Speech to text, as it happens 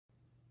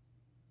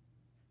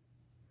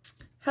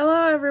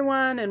Hello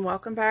everyone and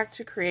welcome back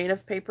to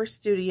Creative Paper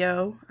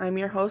Studio. I'm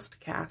your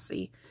host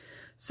Cassie.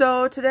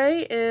 So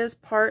today is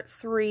part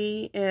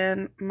 3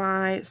 in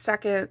my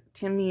second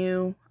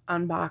Temu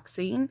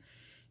unboxing,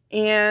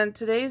 and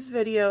today's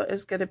video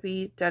is going to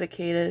be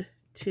dedicated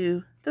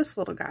to this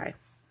little guy.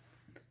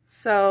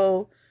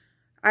 So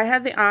I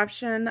had the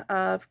option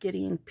of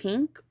getting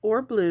pink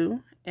or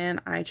blue, and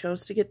I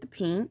chose to get the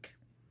pink,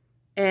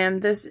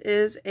 and this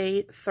is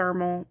a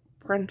thermal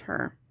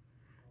printer.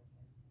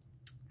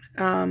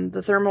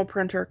 The thermal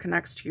printer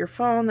connects to your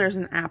phone. There's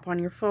an app on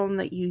your phone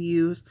that you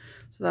use,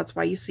 so that's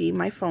why you see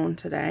my phone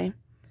today.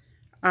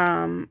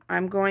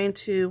 I'm going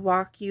to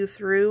walk you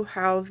through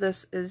how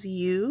this is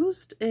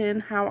used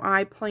and how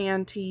I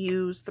plan to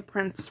use the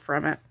prints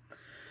from it.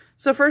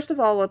 So first of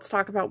all, let's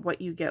talk about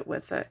what you get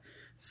with it.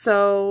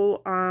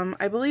 So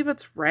I believe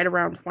it's right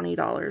around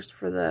 $20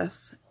 for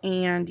this,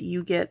 and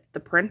you get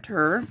the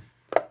printer,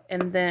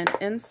 and then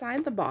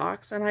inside the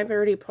box, and I've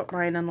already put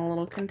mine in a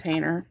little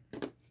container,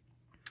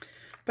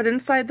 but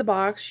inside the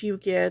box, you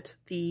get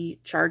the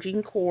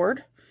charging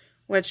cord,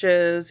 which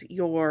is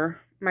your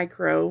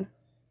micro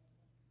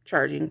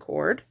charging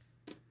cord.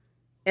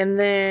 And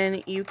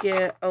then you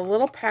get a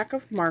little pack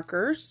of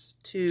markers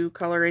to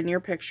color in your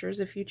pictures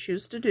if you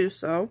choose to do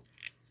so.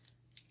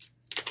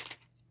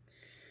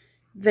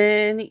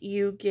 Then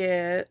you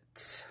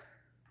get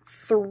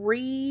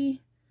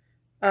 3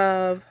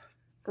 of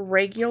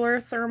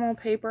regular thermal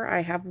paper. I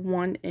have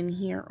one in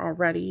here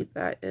already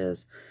that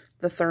is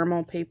the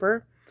thermal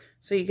paper.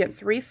 So you get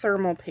 3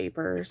 thermal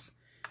papers,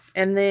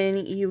 and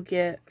then you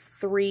get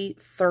 3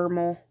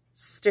 thermal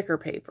sticker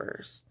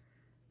papers.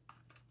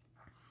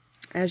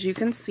 As you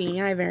can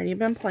see, I've already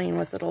been playing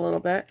with it a little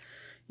bit.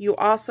 You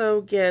also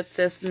get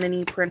this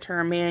mini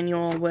printer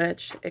manual,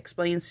 which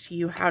explains to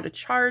you how to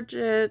charge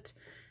it,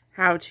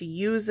 how to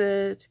use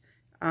it.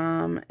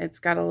 It's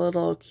got a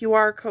little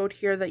QR code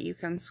here that you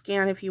can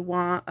scan if you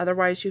want.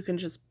 Otherwise, you can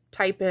just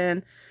type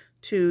in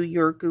to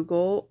your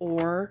Google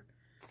or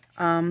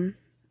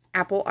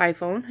Apple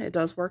iPhone. It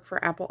does work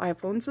for Apple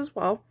iPhones as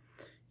well.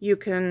 You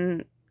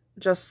can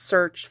just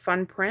search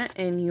Fun Print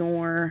in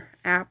your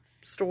app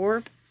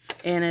store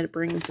and it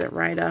brings it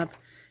right up.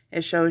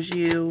 It shows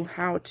you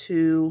how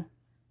to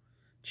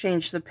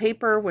change the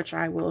paper, which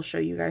I will show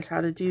you guys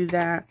how to do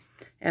that.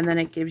 And then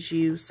it gives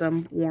you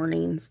some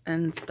warnings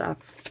and stuff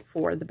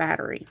for the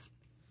battery.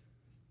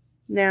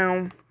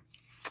 Now,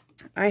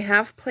 I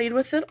have played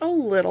with it a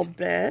little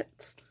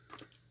bit.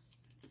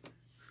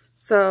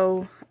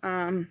 So,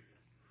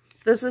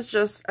 this is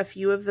just a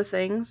few of the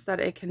things that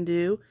it can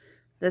do.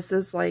 This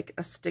is like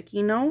a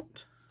sticky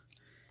note.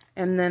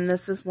 And then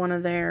this is one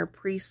of their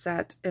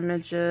preset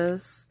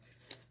images.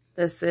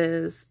 This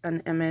is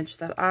an image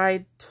that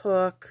I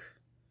took.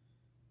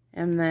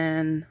 And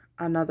then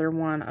another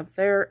one of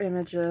their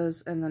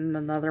images. And then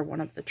another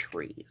one of the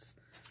trees.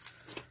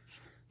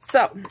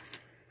 So,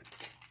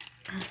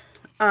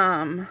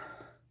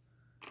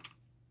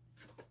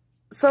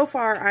 so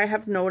far, I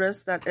have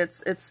noticed that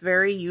it's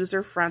very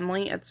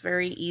user-friendly. It's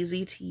very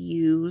easy to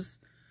use,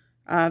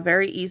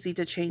 very easy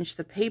to change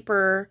the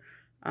paper.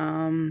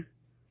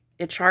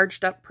 It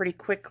charged up pretty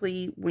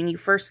quickly. When you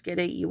first get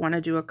it, you want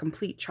to do a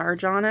complete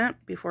charge on it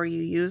before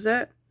you use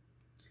it.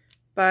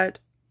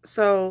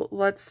 So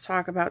let's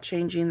talk about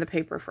changing the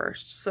paper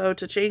first. So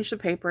to change the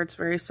paper, it's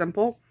very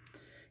simple.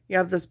 You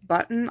have this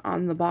button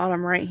on the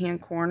bottom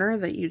right-hand corner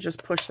that you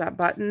just push that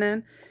button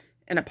in,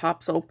 and it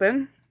pops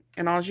open.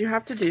 And all you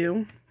have to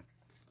do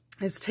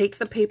is take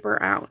the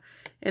paper out.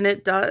 And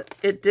it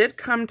did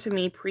come to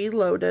me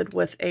preloaded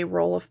with a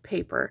roll of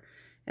paper.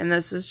 And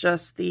this is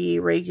just the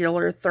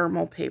regular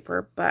thermal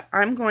paper. But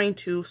I'm going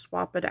to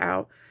swap it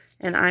out,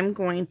 and I'm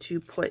going to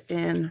put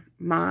in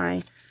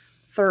my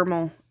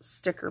thermal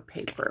sticker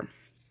paper.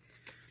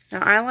 Now,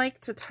 I like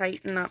to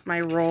tighten up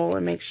my roll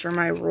and make sure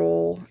my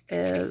roll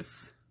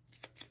is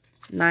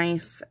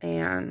nice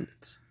and,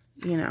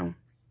 you know,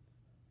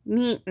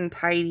 neat and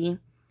tidy.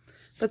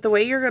 But the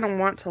way you're going to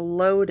want to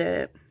load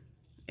it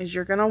is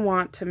you're going to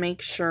want to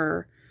make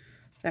sure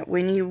that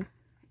when you,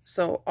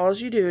 so all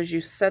you do is you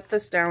set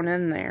this down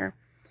in there.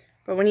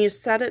 But when you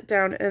set it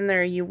down in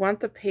there, you want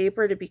the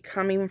paper to be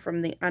coming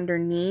from the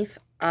underneath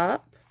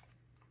up.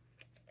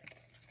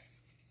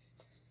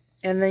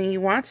 And then you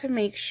want to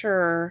make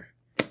sure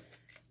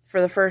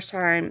for the first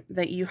time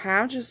that you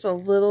have just a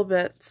little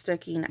bit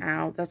sticking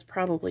out. That's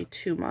probably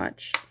too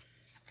much.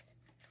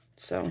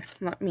 So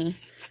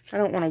I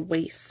don't want to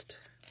waste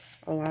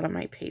a lot of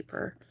my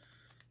paper.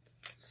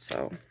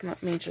 So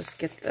let me just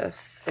get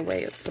this the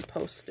way it's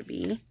supposed to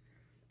be.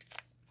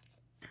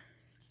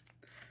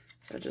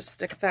 So just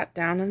stick that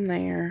down in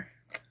there,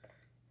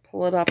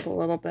 pull it up a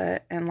little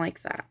bit, and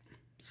like that.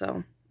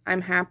 So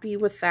I'm happy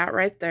with that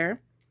right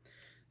there.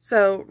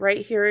 So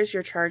right here is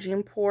your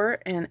charging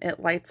port, and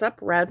it lights up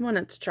red when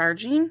it's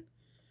charging.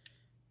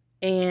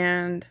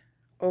 And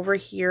over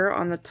here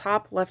on the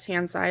top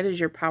left-hand side is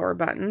your power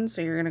button.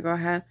 So you're going to go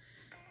ahead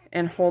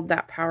and hold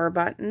that power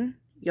button.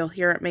 You'll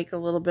hear it make a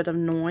little bit of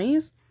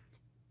noise,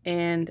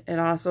 and it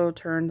also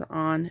turns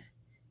on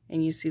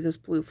and you see this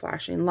blue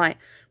flashing light,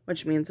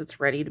 which means it's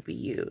ready to be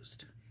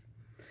used.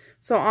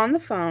 So on the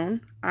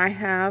phone, I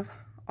have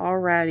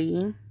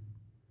already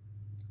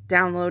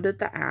downloaded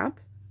the app.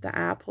 The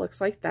app looks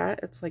like that.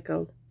 It's like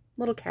a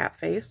little cat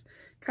face.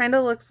 Kind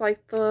of looks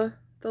like the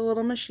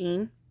little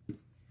machine.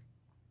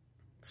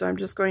 So I'm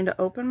just going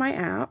to open my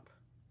app.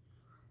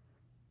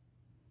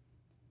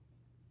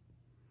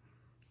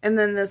 And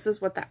then this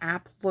is what the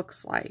app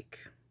looks like.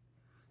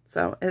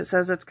 So it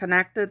says it's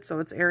connected, so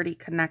it's already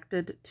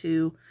connected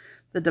to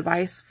the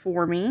device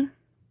for me.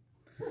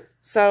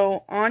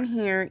 So on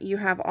here, you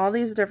have all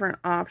these different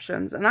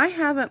options, and I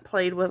haven't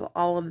played with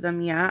all of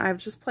them yet. I've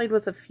just played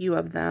with a few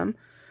of them.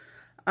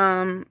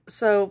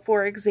 So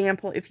for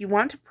example, if you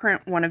want to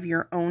print one of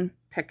your own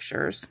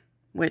pictures,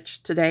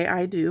 which today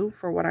I do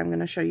for what I'm going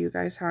to show you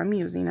guys how I'm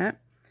using it,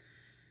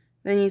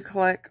 then you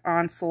click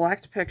on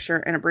select picture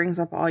and it brings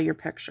up all your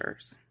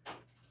pictures.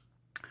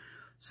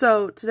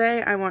 So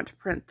today I want to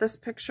print this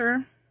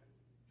picture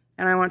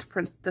and I want to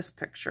print this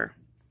picture.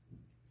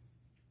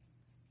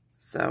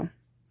 So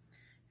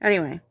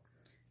anyway,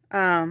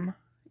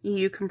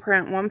 you can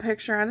print one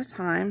picture at a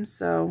time.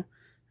 So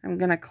I'm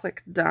going to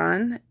click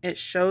done. It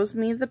shows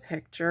me the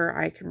picture.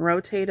 I can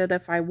rotate it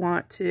if I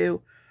want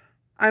to.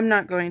 I'm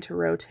not going to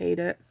rotate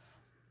it.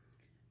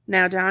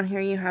 Now down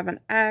here you have an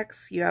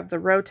X, you have the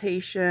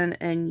rotation,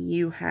 and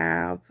you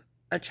have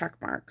a check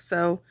mark.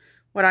 So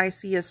what I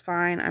see is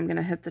fine. I'm going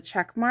to hit the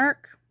check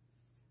mark,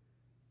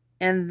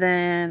 and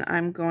then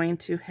I'm going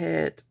to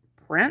hit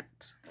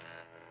print,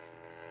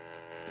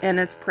 and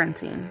it's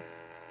printing.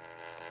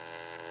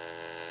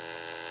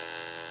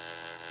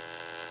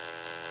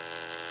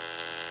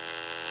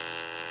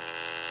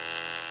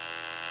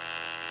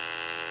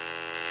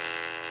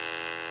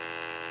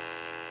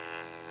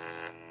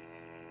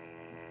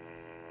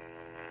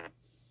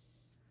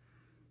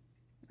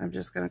 I'm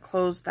just going to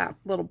close that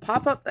little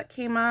pop-up that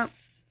came up.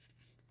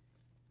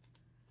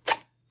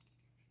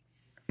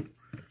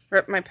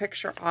 Rip my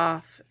picture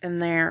off, and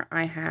there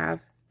I have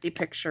the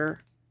picture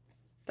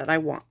that I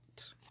want.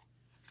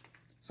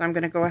 So I'm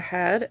going to go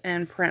ahead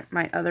and print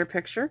my other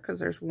picture because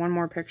there's one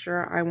more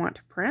picture I want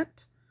to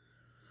print.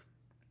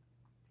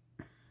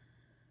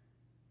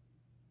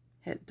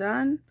 Hit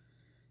done,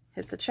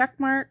 hit the check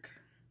mark,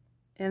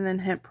 and then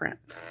hit print.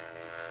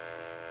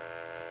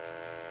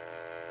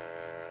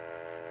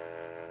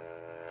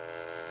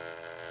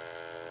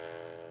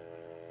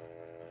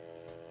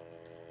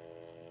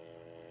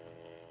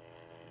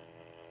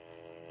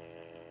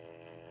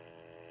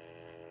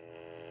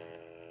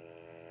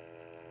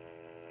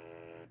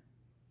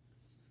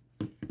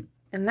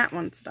 And that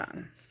one's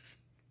done.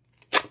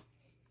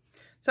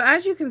 So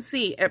as you can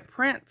see, it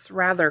prints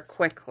rather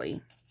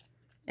quickly.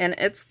 And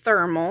it's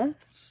thermal,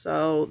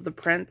 so the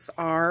prints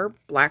are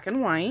black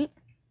and white,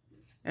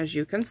 as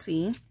you can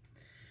see.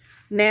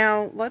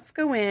 Now, let's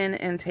go in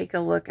and take a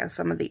look at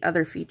some of the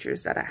other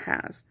features that it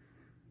has.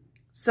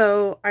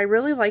 So I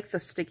really like the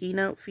sticky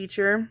note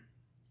feature.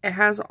 It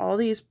has all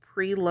these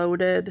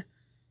preloaded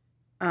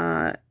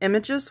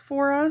images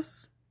for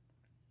us.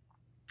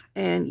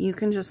 And you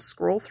can just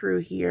scroll through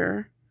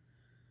here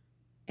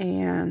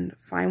and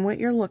find what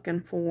you're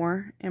looking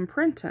for and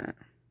print it.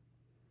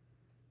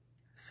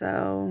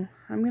 So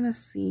I'm going to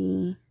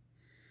see.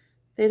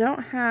 They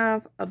don't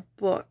have a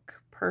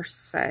book per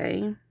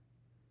se,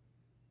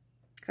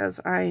 because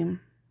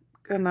I'm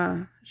going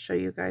to show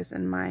you guys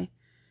in my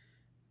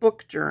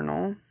book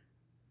journal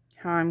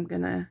how I'm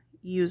going to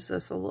use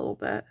this a little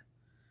bit.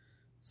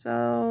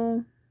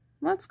 So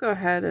let's go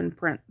ahead and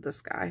print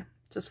this guy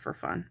just for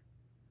fun.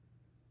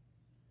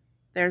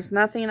 There's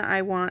nothing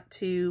I want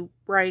to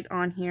write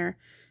on here.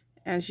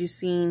 As you've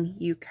seen,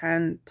 you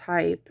can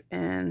type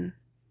and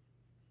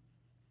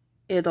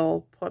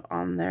it'll put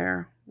on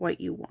there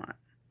what you want.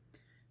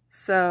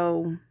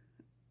 So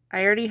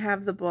I already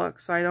have the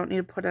book, so I don't need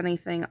to put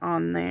anything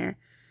on there.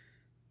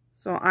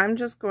 So I'm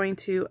just going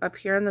to, up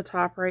here in the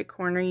top right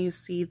corner, you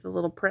see the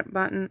little print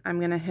button. I'm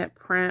going to hit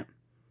print.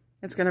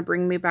 It's going to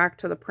bring me back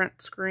to the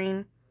print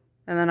screen.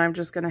 And then I'm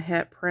just going to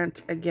hit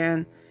print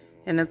again,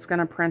 and it's going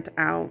to print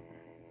out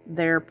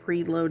their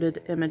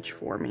preloaded image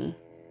for me.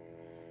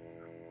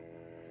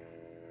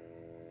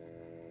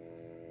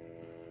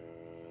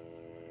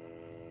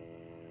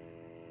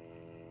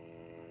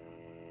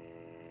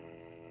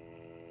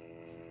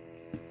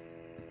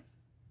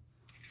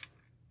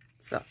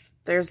 So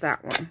there's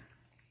that one.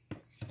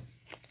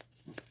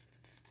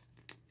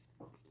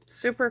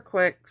 Super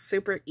quick,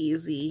 super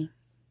easy.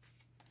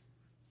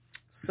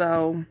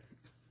 So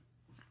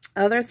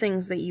other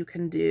things that you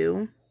can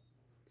do,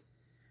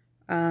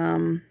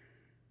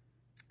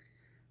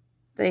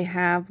 they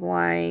have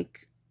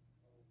like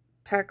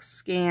text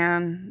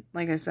scan.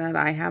 Like I said,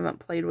 I haven't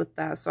played with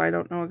that, so I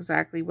don't know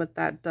exactly what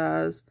that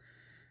does.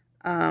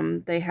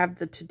 They have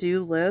the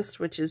to-do list,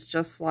 which is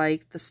just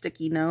like the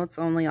sticky notes,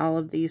 only all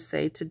of these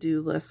say to-do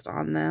list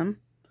on them.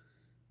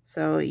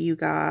 So you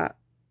got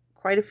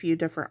quite a few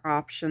different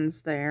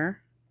options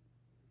there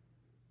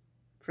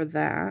for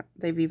that.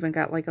 They've even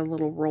got like a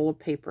little roll of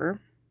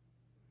paper.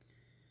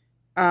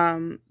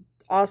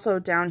 Also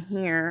down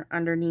here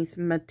underneath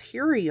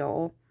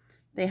material,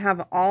 they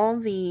have all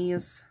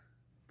these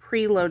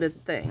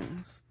preloaded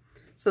things.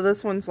 So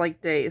this one's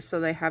like days. So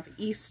they have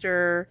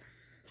Easter,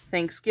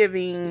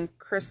 Thanksgiving,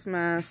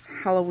 Christmas,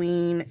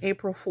 Halloween,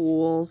 April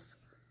Fools.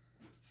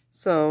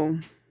 So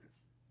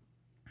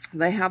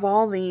they have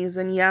all these,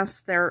 and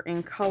yes, they're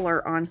in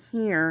color on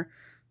here,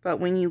 but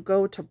when you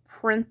go to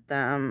print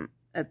them,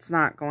 it's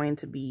not going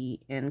to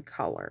be in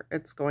color.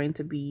 It's going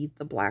to be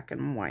the black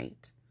and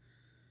white.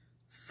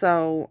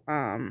 So,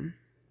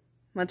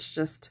 let's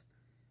just,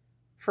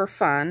 for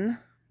fun,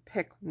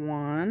 pick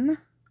one.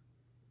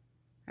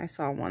 I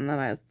saw one that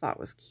I thought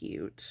was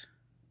cute.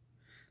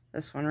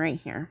 This one right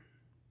here.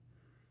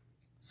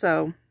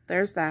 So,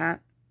 there's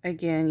that.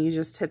 Again, you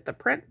just hit the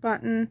print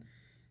button,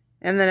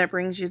 and then it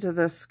brings you to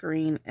this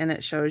screen, and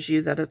it shows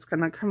you that it's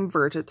going to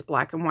convert it to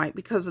black and white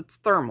because it's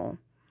thermal.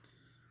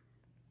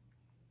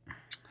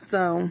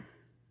 So,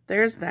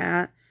 there's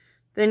that.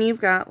 Then you've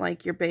got,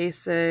 like, your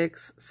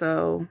basics.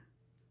 So,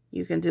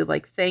 you can do,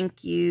 like,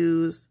 thank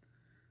yous.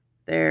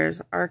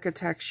 There's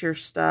architecture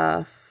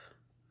stuff.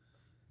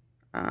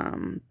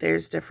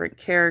 There's different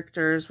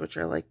characters, which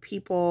are, like,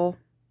 people.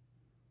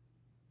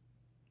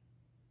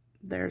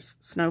 There's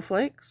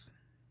snowflakes.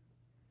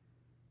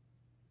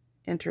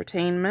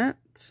 Entertainment,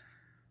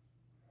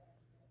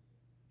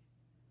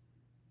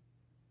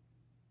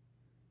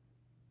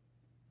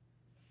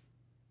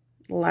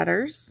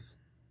 letters,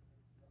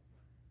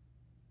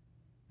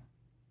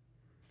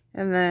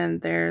 and then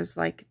there's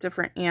like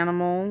different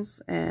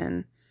animals,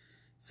 and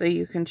so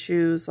you can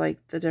choose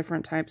like the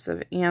different types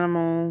of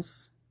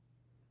animals.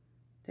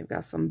 They've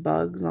got some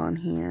bugs on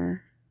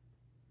here.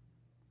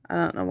 I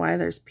don't know why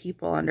there's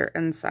people under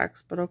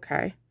insects, but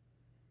okay.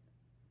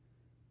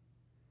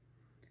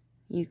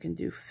 You can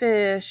do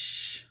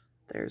fish,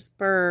 there's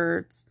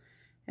birds,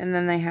 and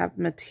then they have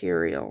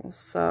materials.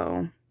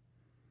 So,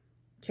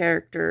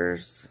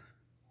 characters,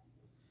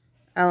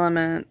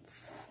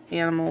 elements,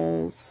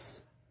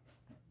 animals,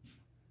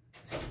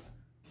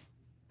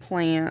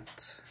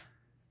 plant,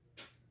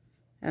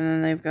 and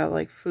then they've got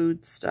like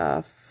food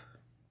stuff.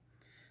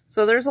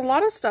 So there's a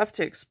lot of stuff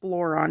to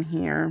explore on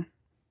here.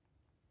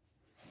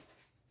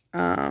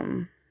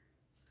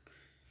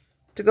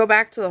 To go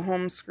back to the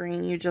home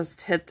screen, you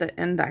just hit the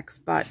index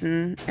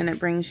button and it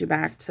brings you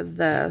back to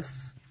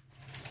this.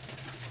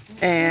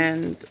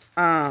 And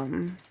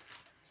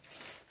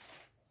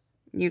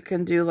you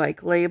can do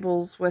like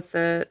labels with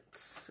it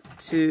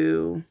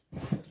to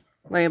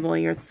label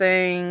your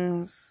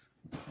things,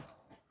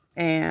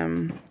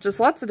 and just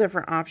lots of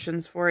different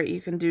options for it.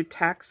 You can do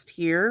text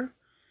here,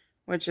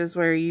 which is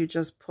where you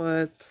just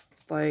put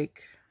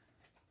like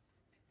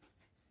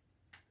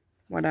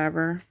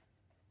whatever.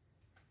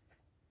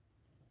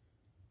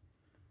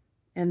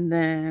 And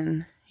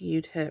then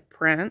you'd hit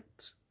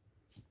print.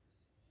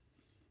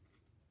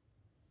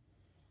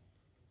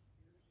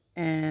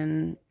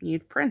 And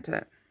you'd print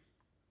it.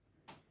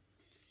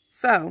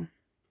 So,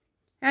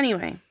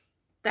 anyway,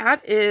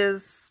 that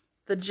is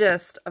the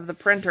gist of the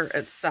printer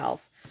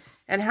itself.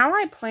 And how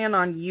I plan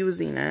on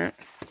using it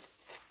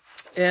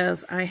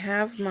is I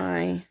have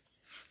my,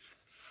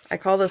 I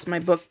call this my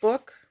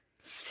book.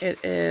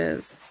 It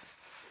is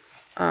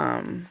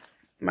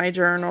my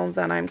journal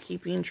that I'm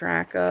keeping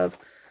track of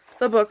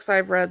the books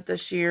I've read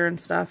this year and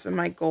stuff, and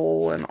my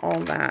goal and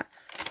all that.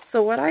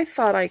 So what I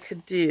thought I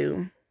could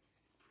do,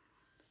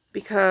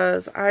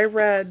 because I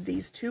read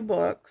these two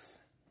books,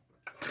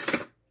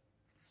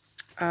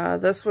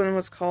 this one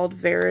was called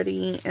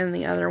Verity and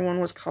the other one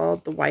was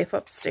called The Wife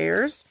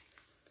Upstairs,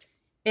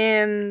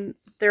 and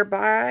they're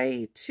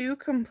by two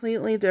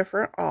completely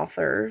different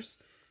authors,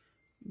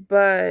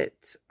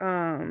 but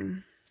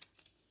the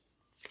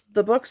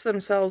books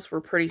themselves were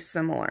pretty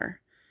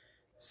similar.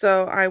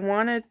 So I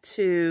wanted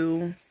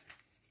to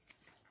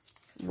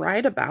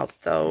write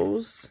about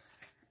those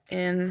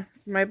in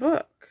my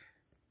book.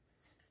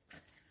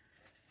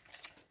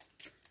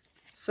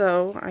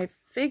 So I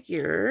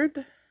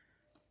figured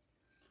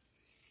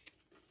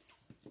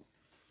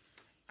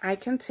I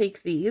can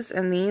take these,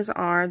 and these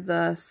are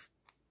the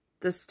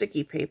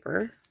sticky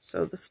paper,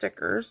 so the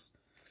stickers.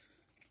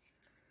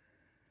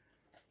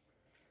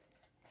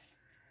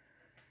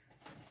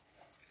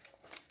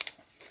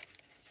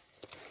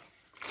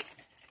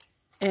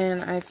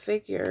 And I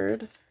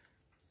figured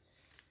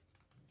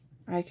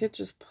I could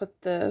just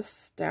put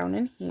this down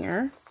in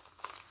here,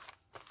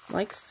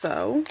 like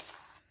so,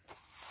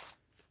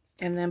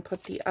 and then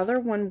put the other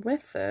one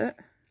with it.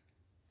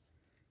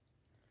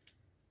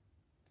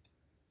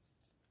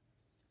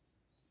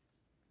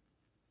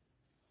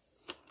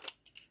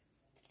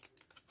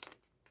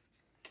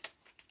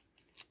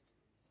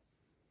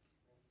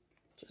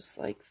 Just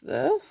like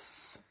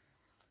this.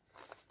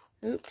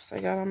 Oops, I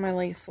got on my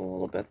lace a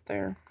little bit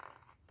there.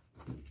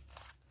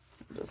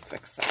 Just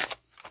fix that.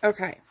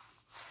 Okay,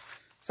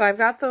 so I've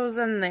got those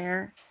in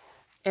there,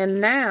 and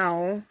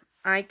now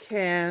I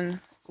can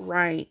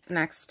write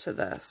next to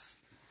this.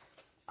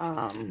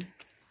 And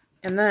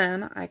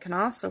then I can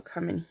also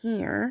come in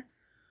here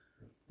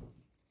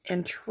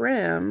and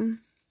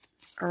trim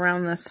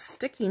around this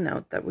sticky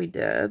note that we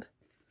did.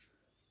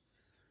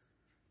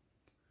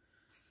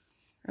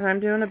 And I'm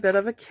doing a bit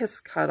of a kiss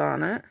cut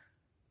on it.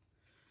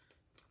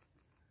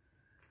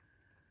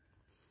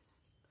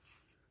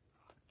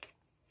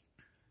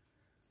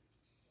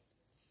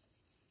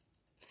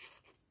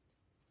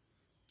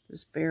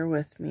 Just bear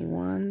with me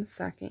 1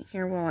 second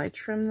here while I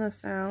trim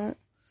this out.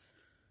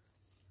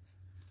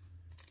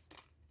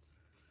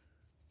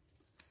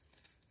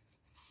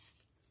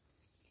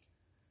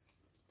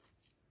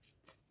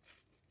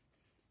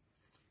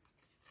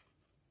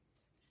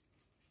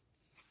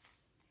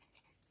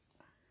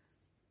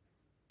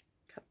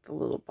 Cut the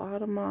little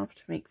bottom off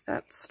to make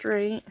that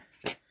straight.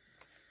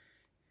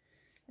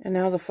 And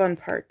now the fun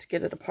part, to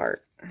get it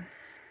apart.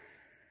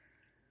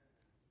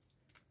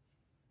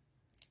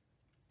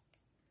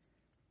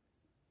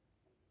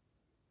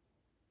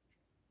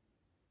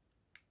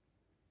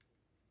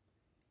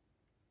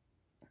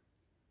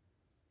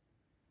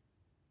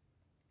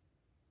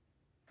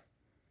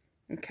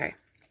 Okay,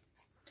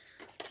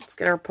 let's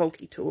get our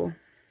pokey tool.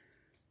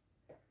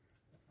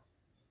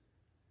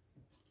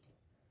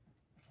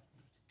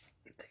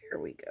 There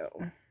we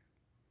go.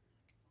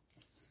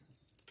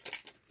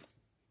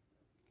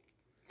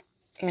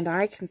 And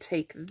I can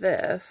take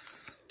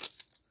this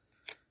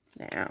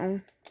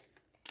now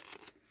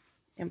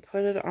and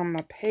put it on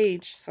my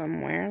page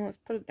somewhere. Let's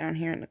put it down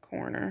here in the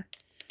corner.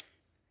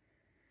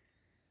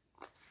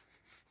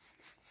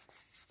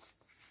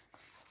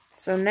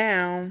 So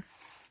now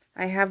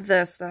I have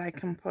this that I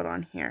can put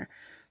on here.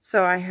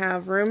 So I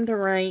have room to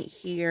write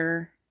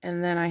here,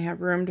 and then I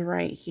have room to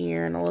write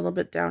here and a little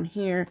bit down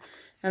here,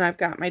 and I've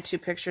got my 2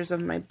 pictures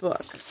of my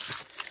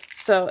books.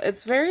 So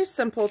it's very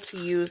simple to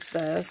use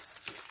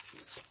this,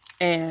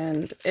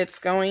 and it's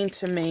going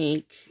to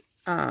make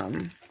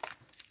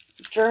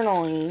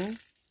journaling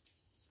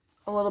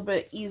a little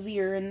bit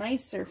easier and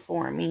nicer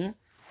for me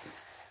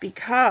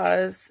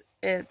because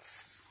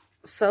it's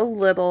so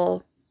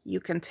little. You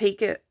can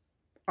take it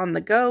on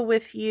the go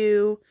with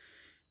you.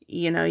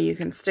 You know, you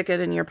can stick it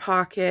in your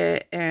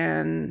pocket,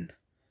 and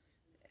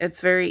it's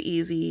very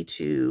easy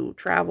to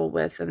travel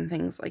with and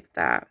things like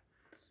that.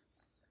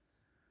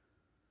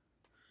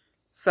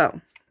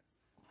 So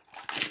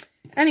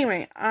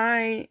anyway,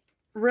 I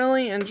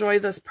really enjoy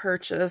this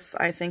purchase.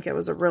 I think it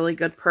was a really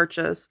good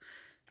purchase.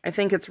 I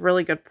think it's a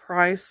really good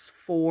price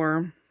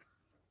for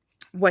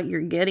what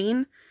you're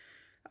getting.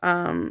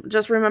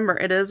 Just remember,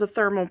 it is a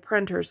thermal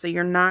printer, so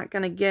you're not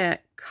going to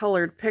get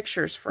colored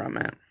pictures from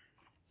it.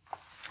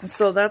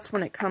 So that's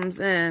when it comes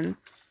in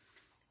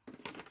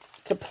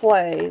to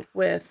play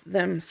with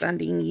them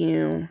sending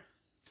you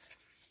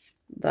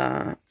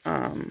the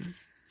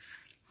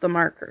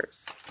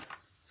markers.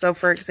 So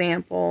for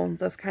example,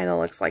 this kind of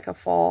looks like a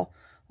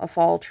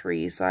fall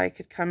tree, so I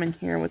could come in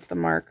here with the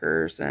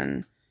markers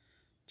and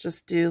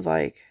just do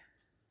like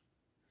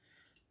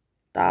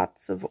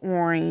dots of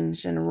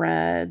orange and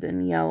red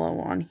and yellow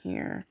on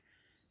here,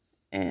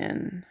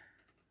 and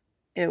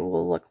it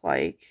will look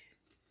like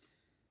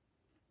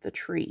the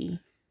tree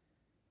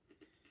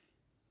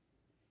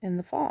in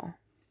the fall.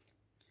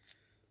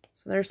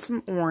 So there's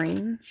some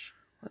orange.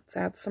 Let's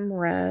add some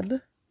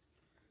red.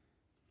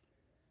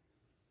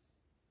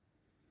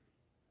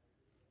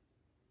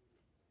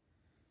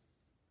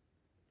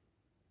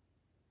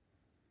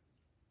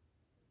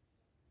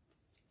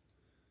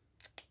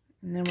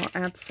 And then we'll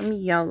add some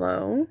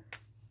yellow.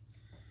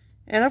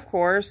 And of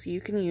course,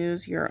 you can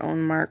use your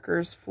own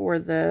markers for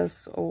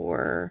this,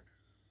 or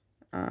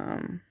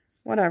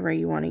whatever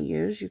you want to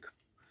use. You could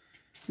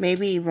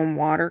maybe even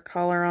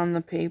watercolor on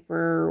the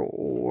paper,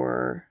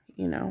 or,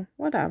 you know,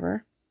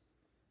 whatever.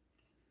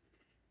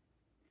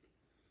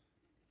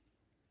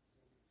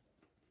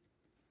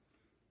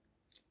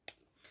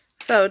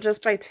 So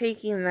just by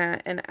taking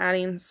that and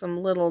adding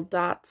some little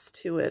dots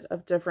to it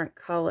of different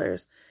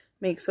colors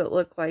makes it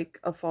look like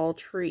a fall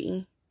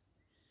tree.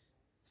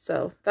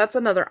 So that's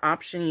another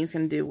option you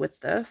can do with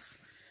this.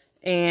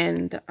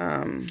 And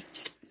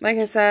like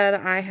I said,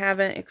 I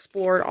haven't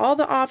explored all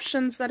the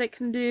options that it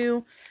can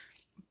do,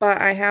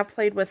 but I have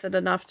played with it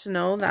enough to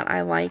know that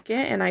I like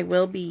it, and I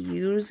will be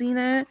using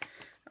it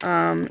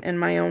in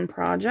my own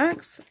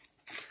projects.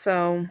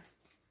 So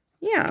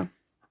yeah,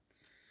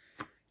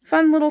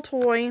 fun little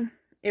toy.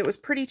 It was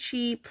pretty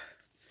cheap.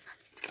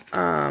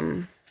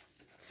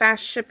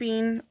 Fast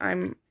shipping.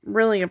 I'm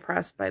really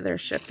impressed by their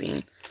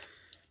shipping.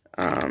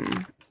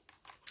 And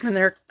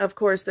of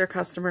course, their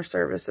customer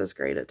service is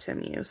great at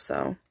Temu,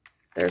 so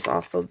there's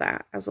also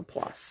that as a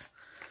plus.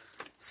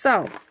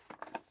 So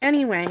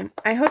anyway,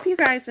 I hope you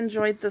guys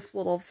enjoyed this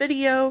little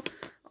video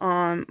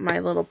on my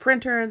little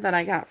printer that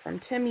I got from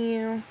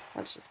Temu.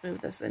 Let's just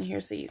move this in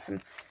here so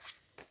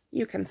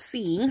you can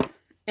see.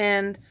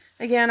 And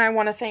again, I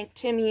want to thank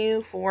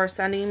Temu for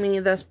sending me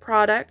this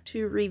product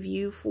to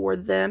review for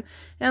them.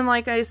 And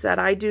like I said,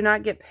 I do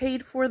not get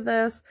paid for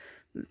this.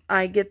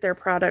 I get their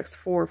products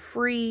for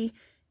free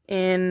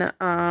in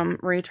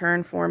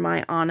return for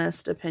my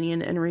honest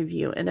opinion and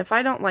review. And if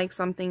I don't like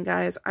something,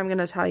 guys, I'm going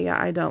to tell you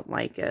I don't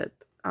like it.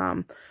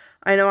 I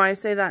know I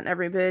say that in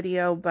every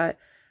video, but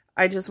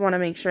I just want to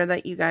make sure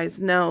that you guys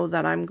know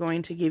that I'm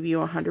going to give you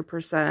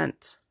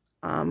 100%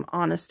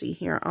 honesty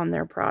here on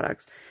their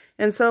products.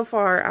 And so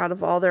far, out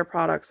of all their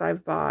products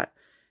I've bought,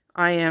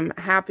 I am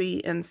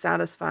happy and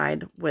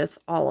satisfied with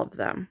all of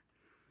them.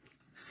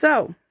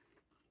 So,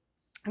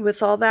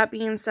 with all that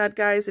being said,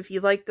 guys, if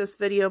you like this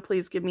video,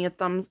 please give me a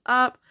thumbs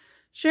up.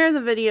 Share the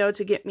video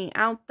to get me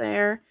out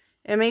there.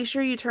 And make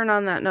sure you turn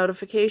on that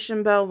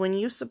notification bell when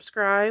you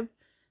subscribe.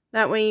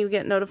 That way you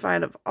get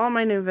notified of all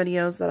my new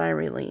videos that I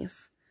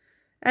release.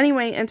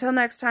 Anyway, until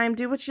next time,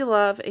 do what you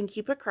love and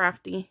keep it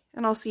crafty.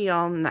 And I'll see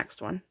y'all in the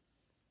next one.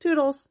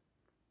 Toodles!